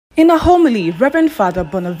In a homily, Reverend Father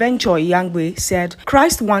Bonaventure Iyangbe said,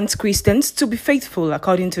 Christ wants Christians to be faithful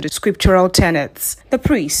according to the scriptural tenets. The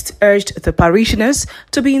priest urged the parishioners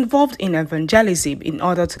to be involved in evangelism in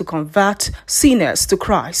order to convert sinners to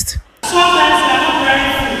Christ. Sometimes we are not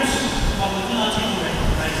bearing fruit, but we do not even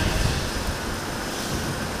recognize it.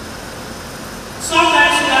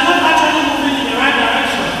 Sometimes we are not actually moving in the right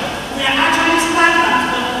direction. We are actually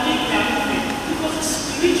stagnant, but we think we are moving because it's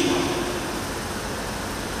spiritual.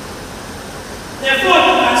 Therefore,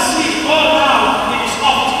 you can see, oh, now it is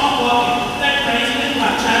up, it's not working. Let me raise my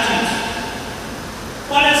charges.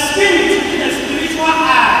 But the spirit in the spiritual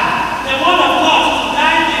eye, the word of God to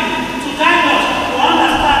guide you, to guide us, to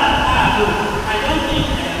understand that, I don't think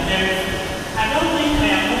I am very free. I don't think I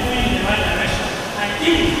am moving in the right direction. I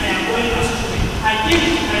think I am going astray. I think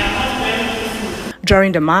I am not very free.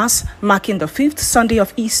 During the Mass, marking the 5th Sunday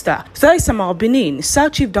of Easter, the Benin, Sir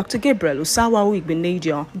Chief Dr. Gabriel Osaro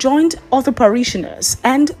joined other parishioners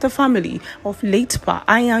and the family of late Pa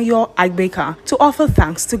Iyangbe to offer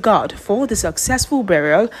thanks to God for the successful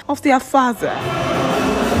burial of their father.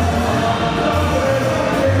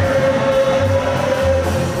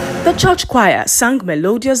 The church choir sang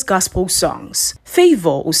melodious gospel songs.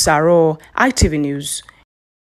 Favour, Osaro, ITV News.